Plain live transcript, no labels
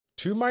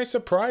To my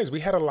surprise,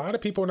 we had a lot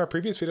of people in our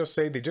previous video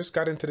say they just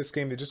got into this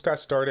game, they just got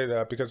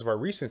started because of our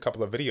recent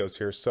couple of videos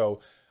here. So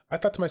I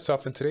thought to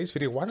myself, in today's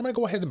video, why don't I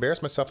go ahead and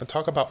embarrass myself and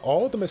talk about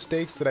all the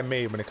mistakes that I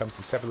made when it comes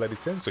to 7 deadly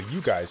sins, so you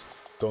guys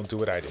don't do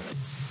what I did.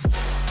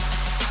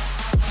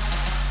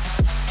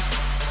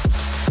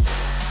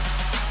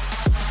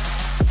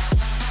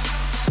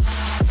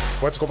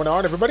 What's going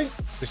on, everybody?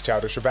 It's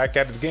Childish. We're back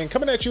at it again,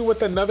 coming at you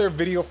with another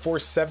video for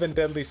 7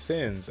 deadly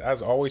sins.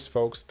 As always,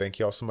 folks, thank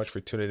you all so much for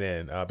tuning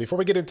in. Before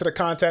we get into the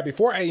content,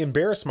 before I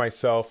embarrass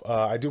myself,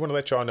 I do want to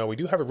let y'all know we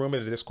do have a room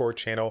in the Discord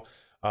channel.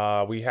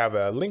 We have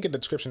a link in the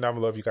description down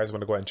below if you guys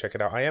want to go ahead and check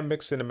it out. I am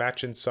mixing and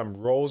matching some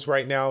roles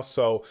right now,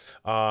 so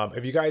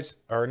if you guys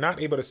are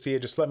not able to see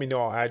it, just let me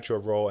know. I'll add you a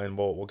role and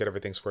we'll get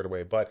everything squared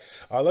away. But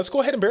let's go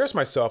ahead and embarrass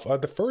myself.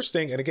 The first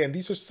thing, and again,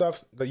 these are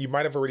stuff that you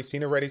might have already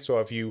seen already, so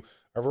if you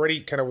I've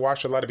already kind of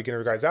watched a lot of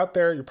beginner guys out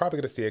there, you're probably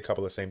going to see a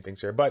couple of the same things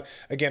here. But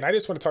again, I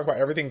just want to talk about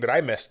everything that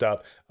I messed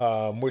up,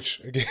 which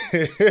again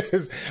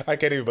is, I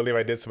can't even believe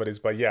I did some of these.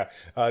 But yeah,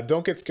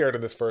 don't get scared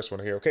in this first one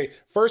here. Okay,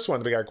 first one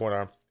that we got going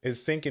on is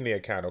syncing the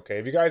account. Okay,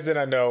 if you guys did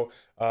not know,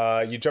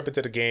 you jump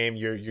into the game,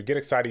 you get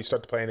excited, you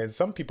start to play, and then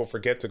some people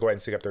forget to go ahead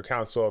and sync up their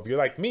account. So if you're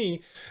like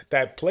me,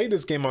 that played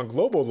this game on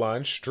global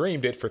launch,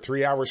 streamed it for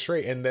 3 hours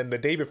straight, and then the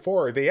day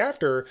before or the day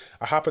after,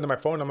 I hop into my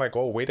phone, I'm like,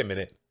 oh, wait a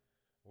minute,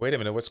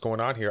 what's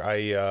going on here?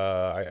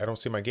 I don't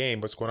see my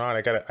game. What's going on?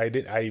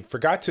 I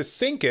forgot to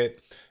sync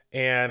it,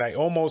 and I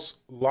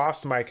almost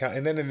lost my account.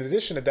 And then in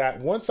addition to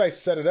that, once I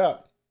set it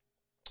up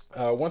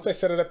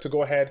to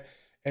go ahead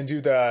and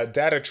do the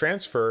data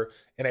transfer,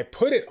 and I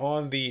put it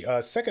on the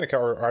second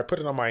account, or I put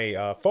it on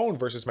my phone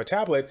versus my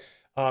tablet,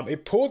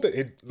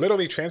 it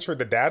literally transferred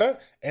the data,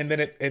 and then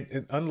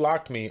it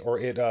unlocked me, or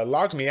it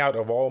logged me out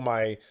of all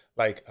my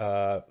like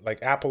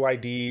Apple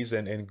IDs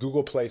and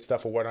Google Play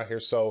stuff or whatnot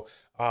here. So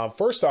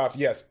first off,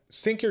 yes,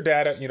 sync your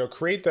data,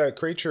 click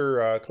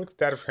the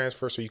data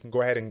transfer so you can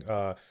go ahead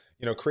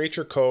and create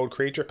your code,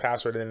 create your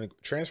password, and then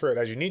transfer it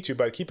as you need to.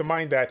 But keep in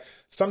mind that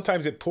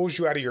sometimes it pulls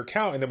you out of your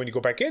account, and then when you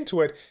go back into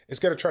it, it's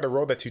going to try to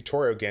roll that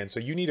tutorial again. So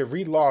you need to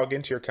re-log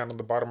into your account on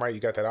the bottom right. You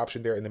got that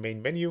option there in the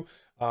main menu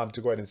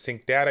to go ahead and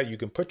sync data. You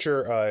can put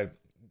your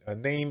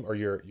name or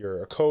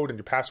your code and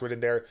your password in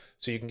there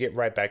so you can get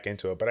right back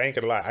into it. But I ain't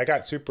gonna lie, I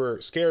got super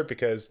scared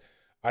because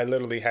I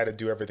literally had to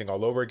do everything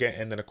all over again.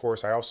 And then of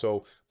course I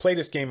also play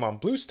this game on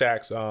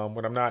BlueStacks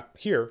when I'm not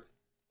here.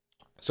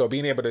 So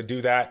being able to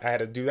do that, I had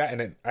to do that, and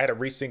then I had to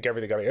resync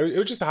everything. It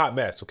was just a hot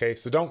mess. Okay,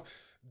 so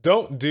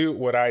don't do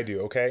what I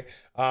do. Okay,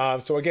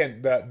 so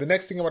again, the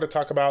next thing I want to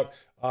talk about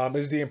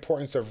is the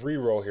importance of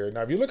reroll here.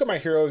 Now, if you look at my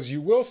heroes,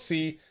 you will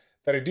see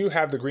that I do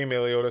have the Green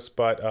Meliodas,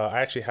 but I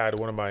actually had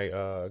one of my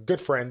good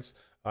friends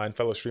and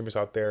fellow streamers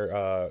out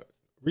there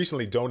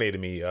recently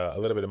donated me a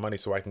little bit of money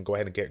so I can go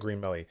ahead and get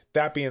Green Melly.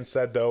 That being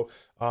said, though,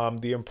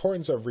 the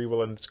importance of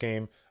reroll in this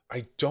game,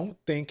 I don't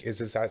think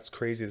is as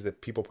crazy as that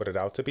people put it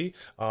out to be.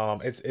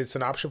 It's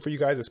an option for you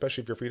guys,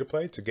 especially if you're free to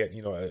play, to get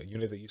a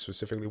unit that you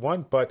specifically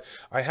want. But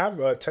I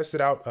have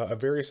tested out a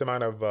various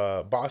amount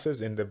of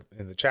bosses in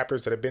the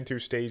chapters that I've been through,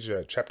 stage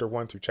chapter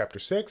 1 through chapter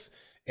 6.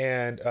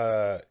 And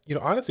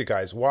honestly,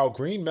 guys, while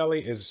Green Melly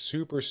is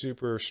super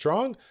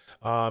strong,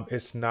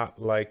 it's not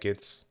like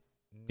it's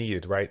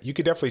needed, right? You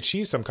could definitely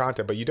cheese some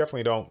content, but you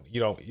definitely don't,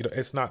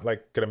 it's not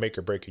like gonna make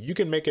or break it. You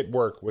can make it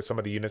work with some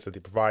of the units that they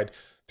provide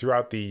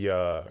throughout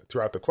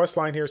the quest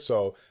line here.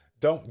 So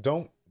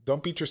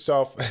don't beat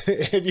yourself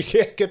if you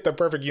can't get the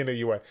perfect unit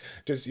you want.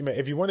 Just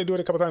if you want to do it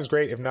a couple times,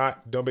 great. If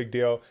not, no big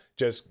deal.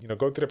 Just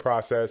go through the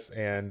process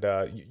and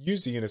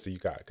use the units that you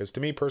got. Because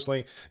to me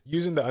personally,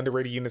 using the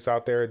underrated units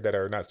out there that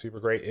are not super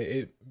great,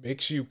 it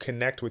makes you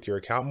connect with your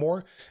account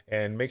more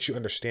and makes you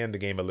understand the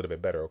game a little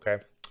bit better. Okay.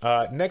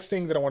 Next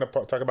thing that I want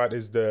to talk about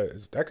is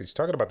actually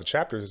talking about the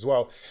chapters as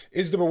well,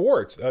 is the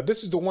rewards.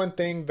 This is the one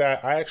thing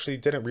that I actually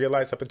didn't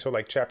realize up until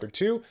like chapter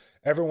 2.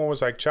 Everyone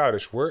was like,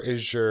 Childish, where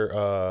is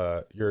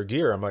your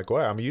gear? I'm like,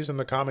 well, I'm using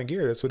the common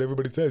gear. That's what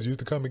everybody says, use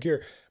the common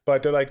gear.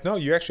 But they're like, no,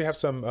 you actually have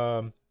some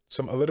a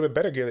little bit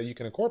better gear that you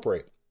can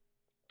incorporate.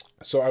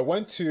 So I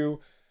went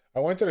to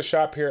the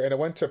shop here and I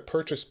went to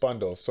purchase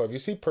bundle. So if you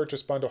see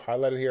purchase bundle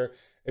highlighted here,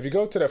 if you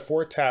go to the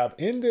 4 tab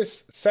in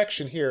this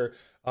section here,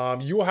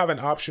 you will have an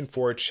option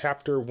for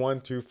chapter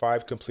 1 through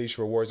 5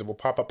 completion rewards that will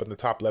pop up in the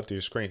top left of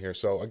your screen here.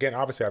 So again,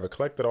 obviously I haven't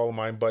collected all of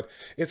mine, but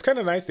it's kind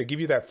of nice. They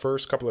give you that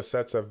first couple of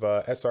sets of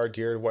SR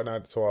gear and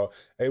whatnot. So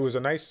it was a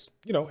nice,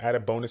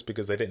 added bonus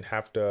because I didn't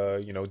have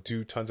to,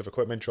 do tons of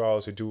equipment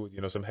draws or do,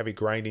 some heavy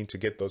grinding to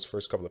get those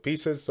first couple of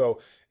pieces. So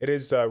it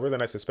is really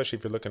nice, especially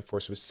if you're looking for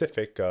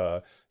specific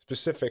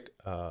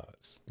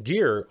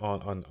gear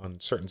on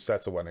certain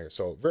sets or whatnot here.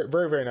 So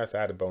very nice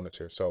added bonus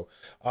here. So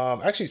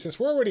actually, since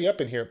we're already up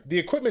in here, the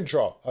equipment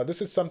draw,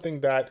 this is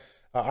something that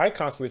I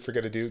constantly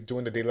forget to do,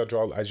 doing the daily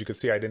draw. As you can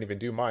see, I didn't even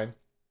do mine.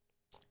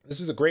 This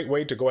is a great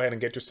way to go ahead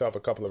and get yourself a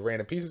couple of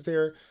random pieces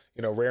here,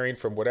 you know, raring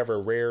from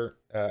whatever rare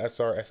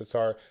SR,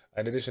 SSR.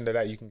 In addition to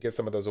that, you can get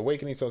some of those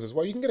awakening stones as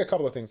well. You can get a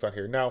couple of things on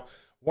here. Now,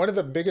 one of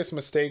the biggest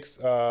mistakes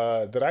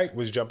that I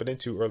was jumping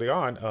into early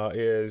on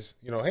is,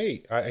 you know,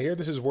 hey, I hear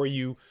this is where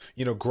you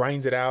know,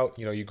 grind it out.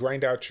 You know, you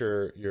grind out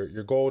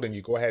your gold and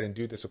you go ahead and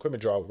do this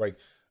equipment draw. Like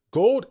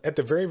gold at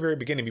the very, very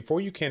beginning,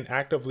 before you can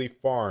actively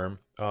farm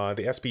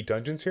the SP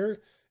dungeons here,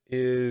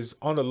 is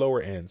on the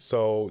lower end.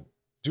 So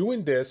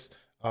doing this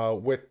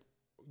with,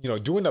 you know,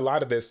 doing a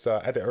lot of this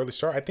at the early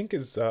start, I think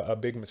is a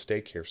big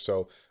mistake here.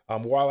 So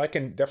while I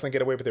can definitely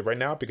get away with it right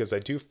now because I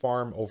do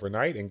farm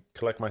overnight and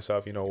collect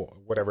myself, you know,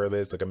 whatever it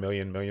is, like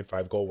 1,000,000,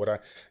 1,500,000 gold,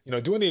 you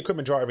know, doing the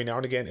equipment draw every now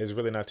and again is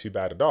really not too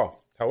bad at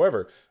all.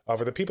 However,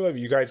 for the people of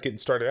you guys getting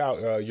started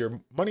out, your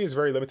money is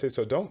very limited,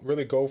 so don't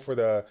really go for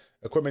the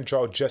equipment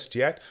draw just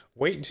yet.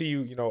 Wait until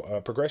you know,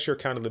 progress your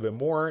account a little bit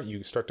more.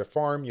 You start to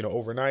farm, you know,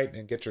 overnight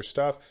and get your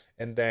stuff,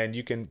 and then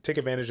you can take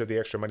advantage of the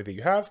extra money that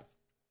you have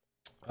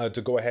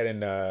to go ahead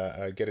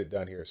and get it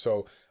done here.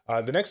 So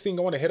the next thing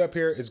I want to hit up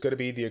here is going to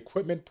be the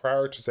equipment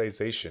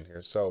prioritization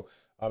here. So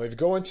if you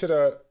go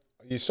into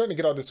you're starting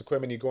to get all this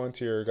equipment, you go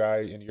into your guy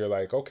and you're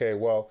like, okay,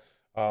 well,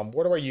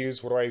 what do I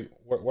use? What do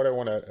I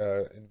want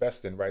to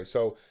invest in, right?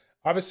 So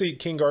obviously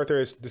King Arthur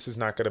this is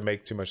not going to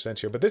make too much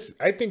sense here, but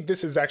I think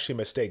this is actually a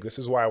mistake. This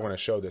is why I want to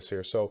show this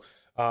here. So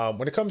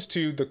when it comes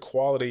to the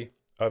quality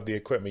of the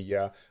equipment,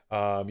 you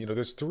know,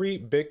 there's three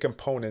big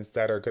components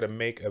that are going to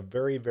make a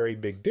very, very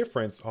big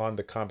difference on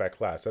the combat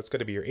class. That's going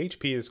to be your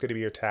HP, it's going to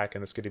be your attack,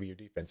 and it's going to be your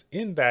defense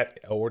in that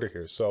order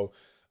here. So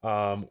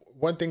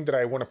one thing that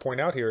I want to point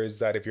out here is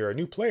that if you're a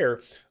new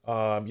player,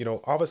 you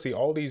know, obviously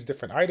all these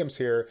different items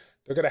here,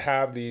 they're going to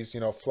have these, you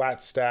know, flat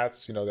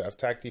stats, you know, the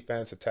attack,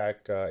 defense,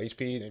 attack,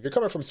 HP. And if you're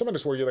coming from someone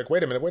where you're like,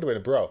 wait a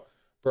minute, bro,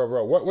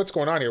 what's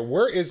going on here?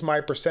 Where is my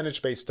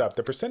percentage-based stuff?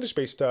 The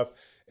percentage-based stuff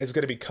is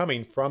going to be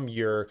coming from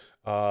your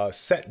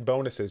set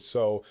bonuses.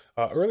 So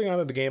early on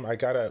in the game, I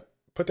gotta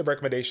put the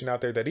recommendation out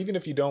there that even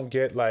if you don't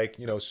get, like,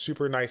 you know,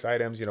 super nice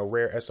items, you know,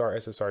 rare SR,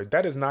 SSR,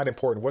 that is not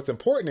important. What's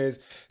important is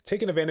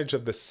taking advantage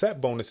of the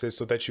set bonuses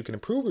so that you can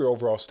improve your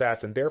overall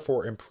stats and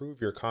therefore improve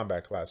your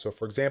combat class. So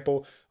for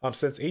example,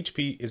 since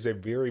HP is a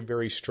very,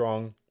 very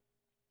strong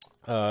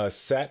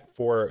set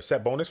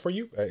bonus for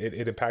you,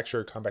 it impacts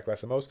your combat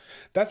class the most.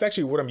 That's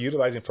actually what I'm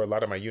utilizing for a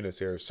lot of my units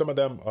here. Some of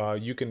them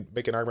you can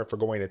make an argument for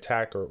going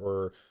attack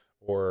or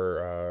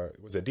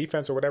was it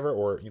defense or whatever,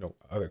 or, you know,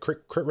 the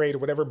crit rate or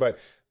whatever. But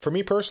for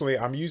me personally,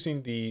 I'm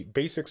using the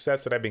basic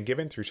sets that I've been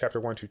given through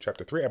chapter 1 to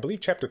chapter 3. I believe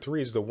chapter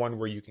 3 is the one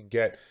where you can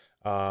get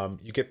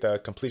you get the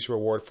completion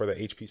reward for the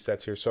HP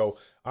sets here. So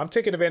I'm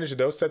taking advantage of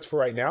those sets for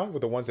right now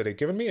with the ones that they've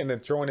given me, and then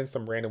throwing in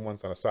some random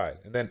ones on the side.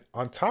 And then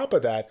on top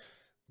of that,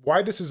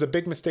 why this is a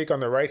big mistake on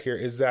the right here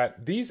is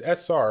that these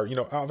SR, you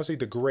know, obviously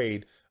the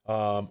grade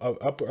of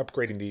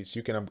upgrading these,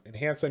 you can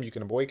enhance them, you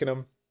can awaken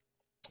them,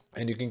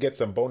 and you can get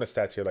some bonus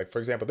stats here. Like for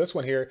example, this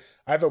one here,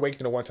 I've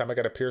awakened it one time. I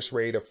got a pierce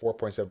rate of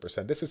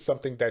 4.7%. This is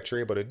something that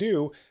you're able to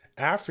do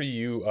after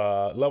you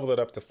level it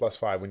up to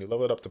 +5. When you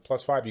level it up to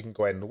 +5, you can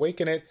go ahead and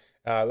awaken it.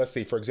 Let's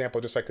see, for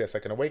example, just like this, I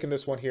can awaken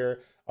this one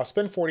here. I'll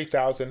spend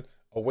 40,000,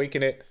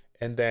 awaken it,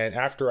 and then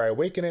after I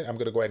awaken it, I'm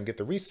going to go ahead and get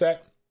the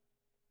reset.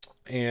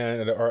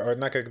 And or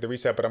not gonna get the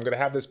reset, but I'm gonna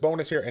have this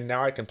bonus here, and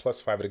now I can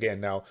 +5 it again.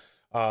 Now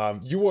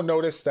you will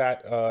notice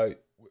that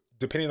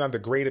depending on the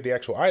grade of the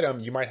actual item,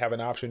 you might have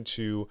an option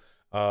to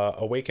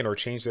awaken or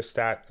change the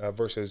stat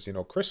versus, you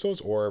know,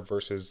 crystals or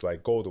versus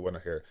like gold or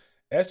whatnot here.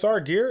 SR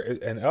gear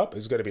and up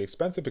is going to be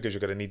expensive because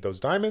you're going to need those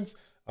diamonds,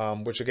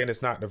 which again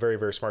is not a very,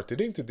 very smart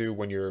thing to do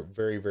when you're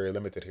very, very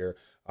limited here.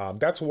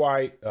 That's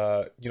why,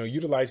 you know,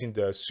 utilizing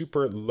the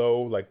super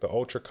low, like the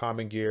ultra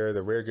common gear,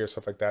 the rare gear,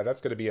 stuff like that,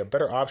 that's going to be a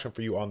better option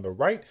for you on the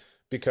right,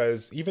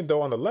 because even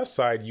though on the left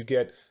side, you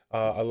get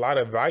a lot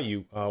of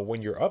value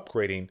when you're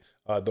upgrading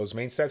those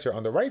main stats here,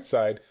 on the right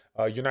side,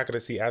 you're not going to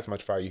see as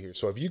much value here.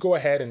 So if you go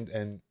ahead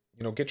and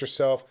you know, get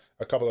yourself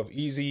a couple of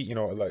easy, you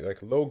know,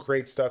 like low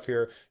grade stuff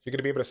here, you're going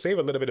to be able to save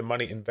a little bit of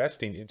money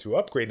investing into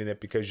upgrading it,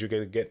 because you're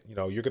going to get, you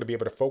know, you're going to be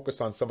able to focus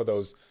on some of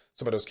those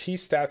key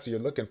stats that you're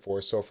looking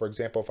for. So for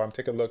example, if I'm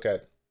taking a look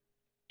at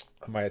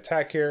my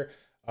attack here,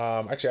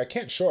 actually I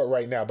can't show it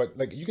right now, but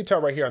like you can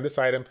tell right here on this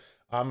item,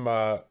 I'm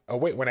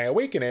when I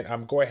awaken it,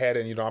 I'm go ahead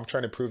and, you know, I'm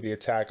trying to improve the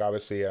attack.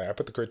 Obviously I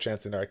put the crit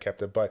chance in there, I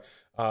kept it, but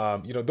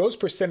you know, those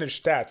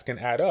percentage stats can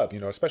add up, you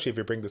know, especially if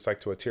you bring this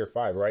like to a tier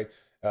 5, right?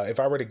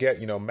 If I were to get,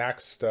 you know,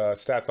 maxed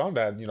stats on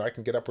that, you know, I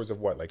can get upwards of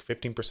what, like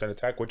 15%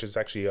 attack, which is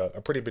actually a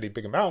pretty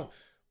big amount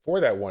for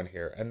that one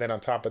here. And then on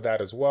top of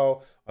that as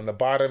well, on the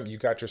bottom, you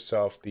got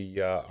yourself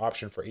the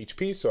option for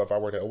HP. So if I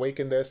were to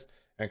awaken this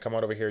and come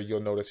out over here,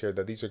 you'll notice here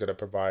that these are going to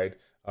provide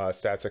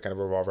stats that kind of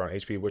revolve around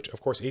HP, which of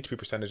course HP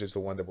percentage is the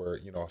one that we're,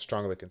 you know,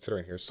 strongly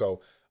considering here.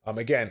 So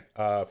again,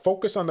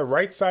 focus on the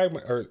right side,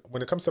 or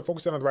when it comes to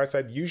focusing on the right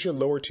side, use your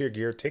lower tier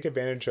gear, take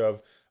advantage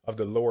of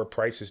the lower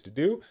prices to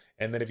do.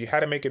 And then if you had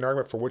to make an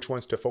argument for which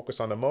ones to focus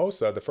on the most,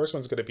 the first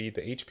one's going to be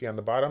the HP on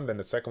the bottom, then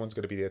the second one's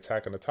going to be the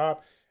attack on the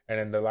top, And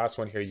then the last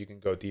one here, you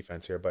can go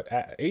defense here. But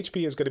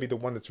HP is going to be the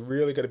one that's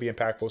really going to be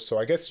impactful. So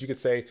I guess you could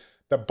say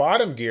the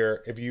bottom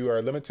gear, if you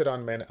are limited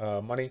on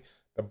money,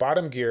 the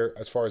bottom gear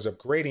as far as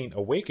upgrading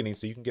Awakening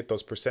so you can get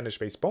those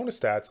percentage-based bonus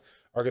stats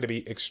are going to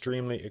be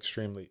extremely,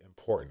 extremely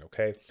important,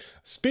 okay?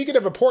 Speaking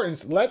of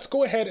importance, let's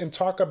go ahead and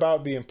talk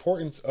about the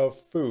importance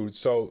of food.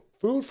 So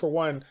food, for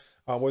one,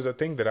 was a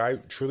thing that I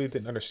truly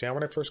didn't understand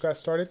when I first got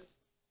started.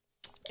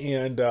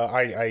 And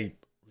I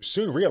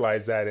soon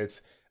realized that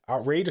it's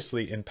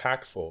outrageously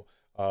impactful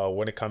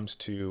when it comes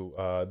to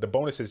the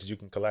bonuses that you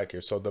can collect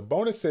here. So the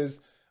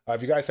bonuses,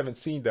 if you guys haven't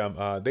seen them,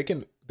 they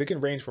can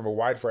range from a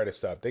wide variety of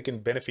stuff. They can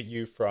benefit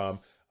you from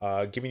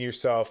giving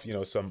yourself, you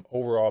know, some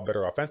overall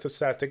better offensive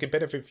stats. They can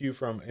benefit you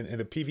from in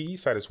the PvE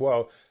side as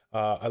well,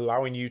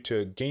 allowing you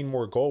to gain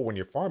more gold when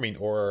you're farming,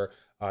 or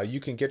you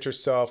can get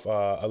yourself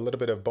a little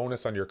bit of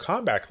bonus on your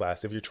combat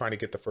class if you're trying to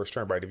get the first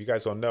turn, right? If you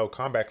guys don't know,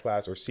 combat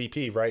class or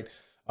CP, right?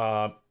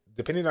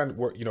 Depending on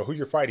where, you know, who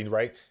you're fighting,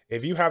 right?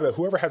 If you have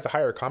whoever has the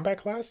higher combat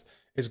class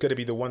is going to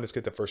be the one that's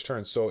get the first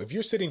turn. So if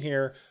you're sitting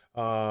here,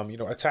 you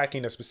know,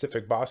 attacking a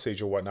specific boss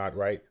stage or whatnot,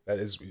 right? That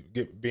is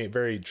being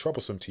very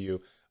troublesome to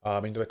you.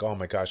 And you're like, oh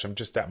my gosh, I'm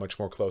just that much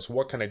more close.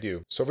 What can I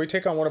do? So if we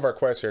take on one of our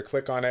quests here,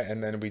 click on it,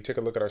 and then we take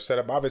a look at our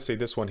setup. Obviously,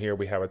 this one here,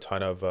 we have a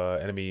ton of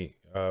we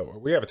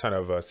have a ton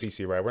of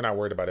CC, right? We're not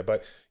worried about it,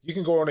 but you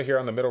can go over here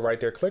on the middle right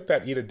there, click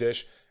that eat a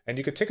dish, and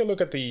you can take a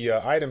look at the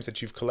items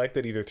that you've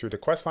collected either through the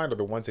quest line or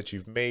the ones that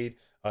you've made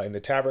in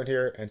the tavern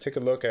here, and take a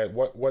look at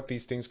what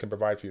these things can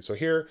provide for you. So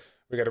here,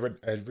 we got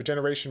a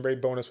regeneration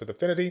rate bonus with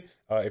affinity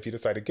if you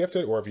decide to gift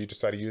it, or if you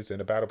decide to use it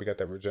in a battle, we got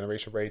that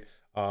regeneration rate.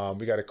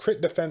 We got a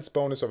crit defense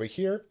bonus over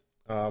here.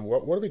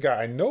 What do we got?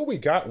 I know we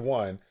got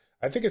one.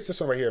 I think it's this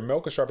one right here,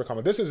 Milk a Sharper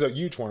Combat. This is a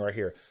huge one right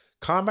here.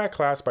 Combat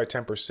class by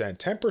 10%.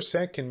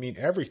 10% can mean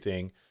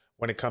everything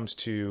when it comes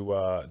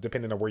to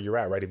depending on where you're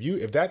at, right?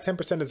 If that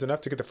 10% is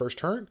enough to get the first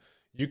turn,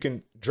 you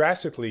can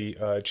drastically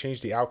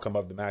change the outcome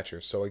of the match here.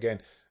 So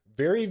again,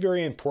 very,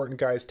 very important,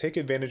 guys. Take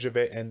advantage of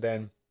it, and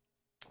then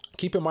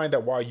keep in mind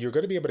that while you're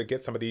going to be able to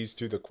get some of these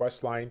through the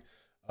quest line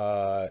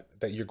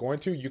that you're going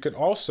through, you can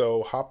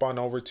also hop on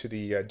over to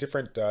the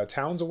different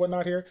towns and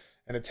whatnot here.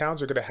 And the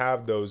towns are going to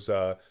have those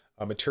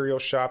material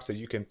shops that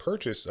you can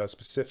purchase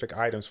specific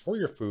items for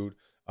your food.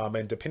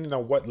 And depending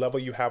on what level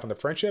you have on the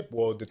friendship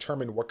will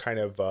determine what kind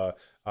of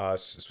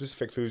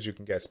specific foods you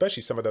can get,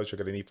 especially some of those you're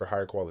going to need for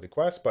higher quality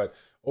quests. But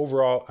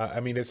overall,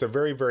 I mean, it's a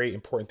very, very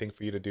important thing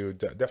for you to do.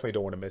 Definitely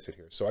don't want to miss it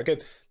here. So I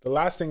get the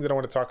last thing that I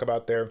want to talk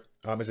about there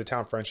is the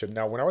town friendship.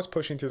 Now, when I was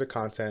pushing through the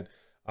content,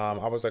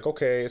 I was like,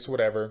 okay, it's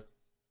whatever.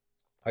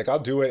 Like, I'll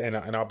do it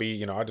and I'll be,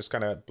 you know, I'll just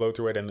kind of blow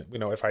through it. And, you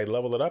know, if I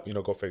level it up, you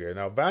know, go figure.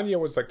 Now, Vanya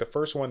was like the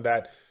first one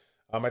that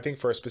I think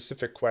for a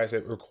specific quest,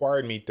 it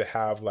required me to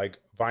have like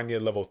Vanya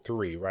level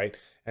 3, right?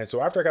 And so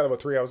after I got level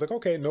 3, I was like,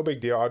 okay, no big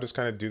deal. I'll just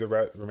kind of do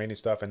the remaining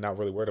stuff and not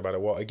really worried about it.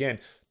 Well, again,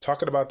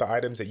 talking about the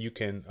items that you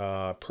can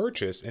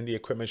purchase in the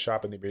equipment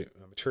shop and the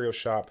material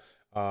shop,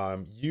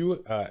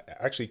 you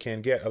actually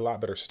can get a lot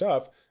better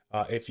stuff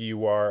if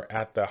you are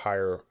at the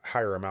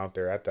higher amount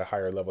there, at the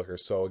higher level here.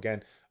 So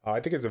again, I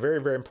think it's a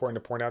very, very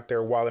important to point out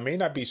there. While it may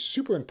not be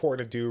super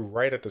important to do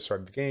right at the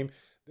start of the game,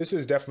 this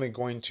is definitely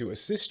going to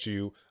assist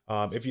you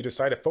if you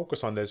decide to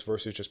focus on this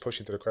versus just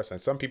pushing through the quest line.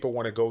 Some people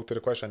want to go through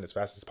the quest line as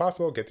fast as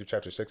possible, get through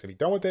chapter 6 and be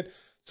done with it.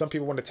 Some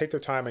people want to take their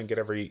time and get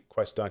every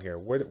quest done here.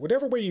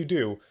 Whatever way you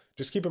do,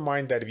 just keep in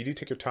mind that if you do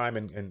take your time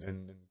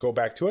and go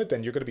back to it,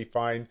 then you're going to be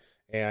fine.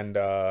 And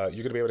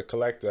you're going to be able to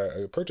collect,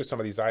 purchase some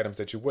of these items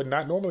that you would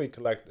not normally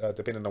collect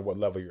depending on what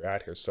level you're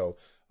at here. So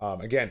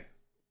again,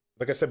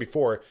 like I said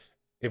before,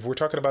 if we're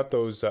talking about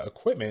those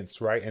equipments,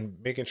 right, and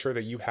making sure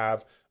that you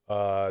have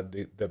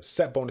the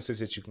set bonuses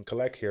that you can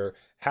collect here,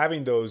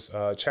 having those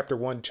chapter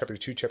 1, chapter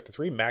 2, chapter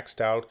 3 maxed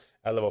out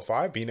at level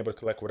 5, being able to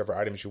collect whatever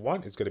items you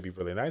want is going to be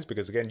really nice,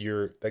 because again,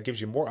 that gives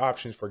you more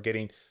options for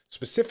getting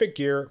specific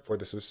gear for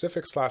the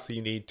specific slots that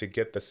you need to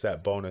get the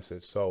set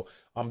bonuses. So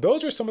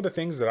those are some of the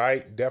things that I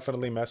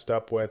definitely messed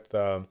up with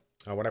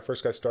when I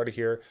first got started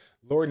here.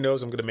 Lord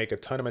knows I'm going to make a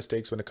ton of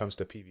mistakes when it comes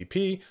to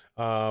PvP,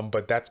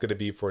 but that's going to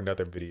be for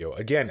another video.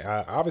 Again,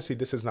 obviously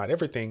this is not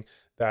everything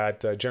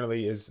that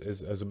generally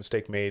is a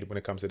mistake made when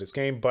it comes to this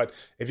game. But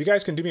if you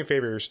guys can do me a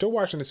favor, you're still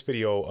watching this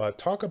video,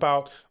 talk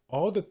about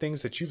all the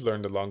things that you've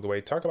learned along the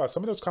way. Talk about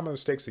some of those common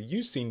mistakes that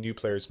you've seen new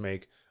players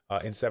make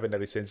in 7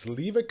 Deadly Sins.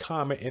 Leave a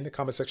comment in the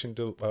comment section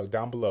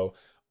down below.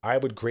 I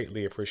would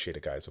greatly appreciate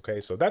it, guys. Okay,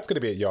 so that's going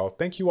to be it, y'all.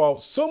 Thank you all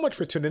so much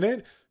for tuning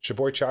in. It's your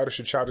boy Childish,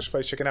 your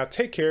ChildishPlays. Checking out.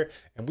 Take care,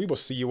 and we will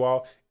see you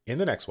all in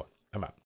the next one. I'm out.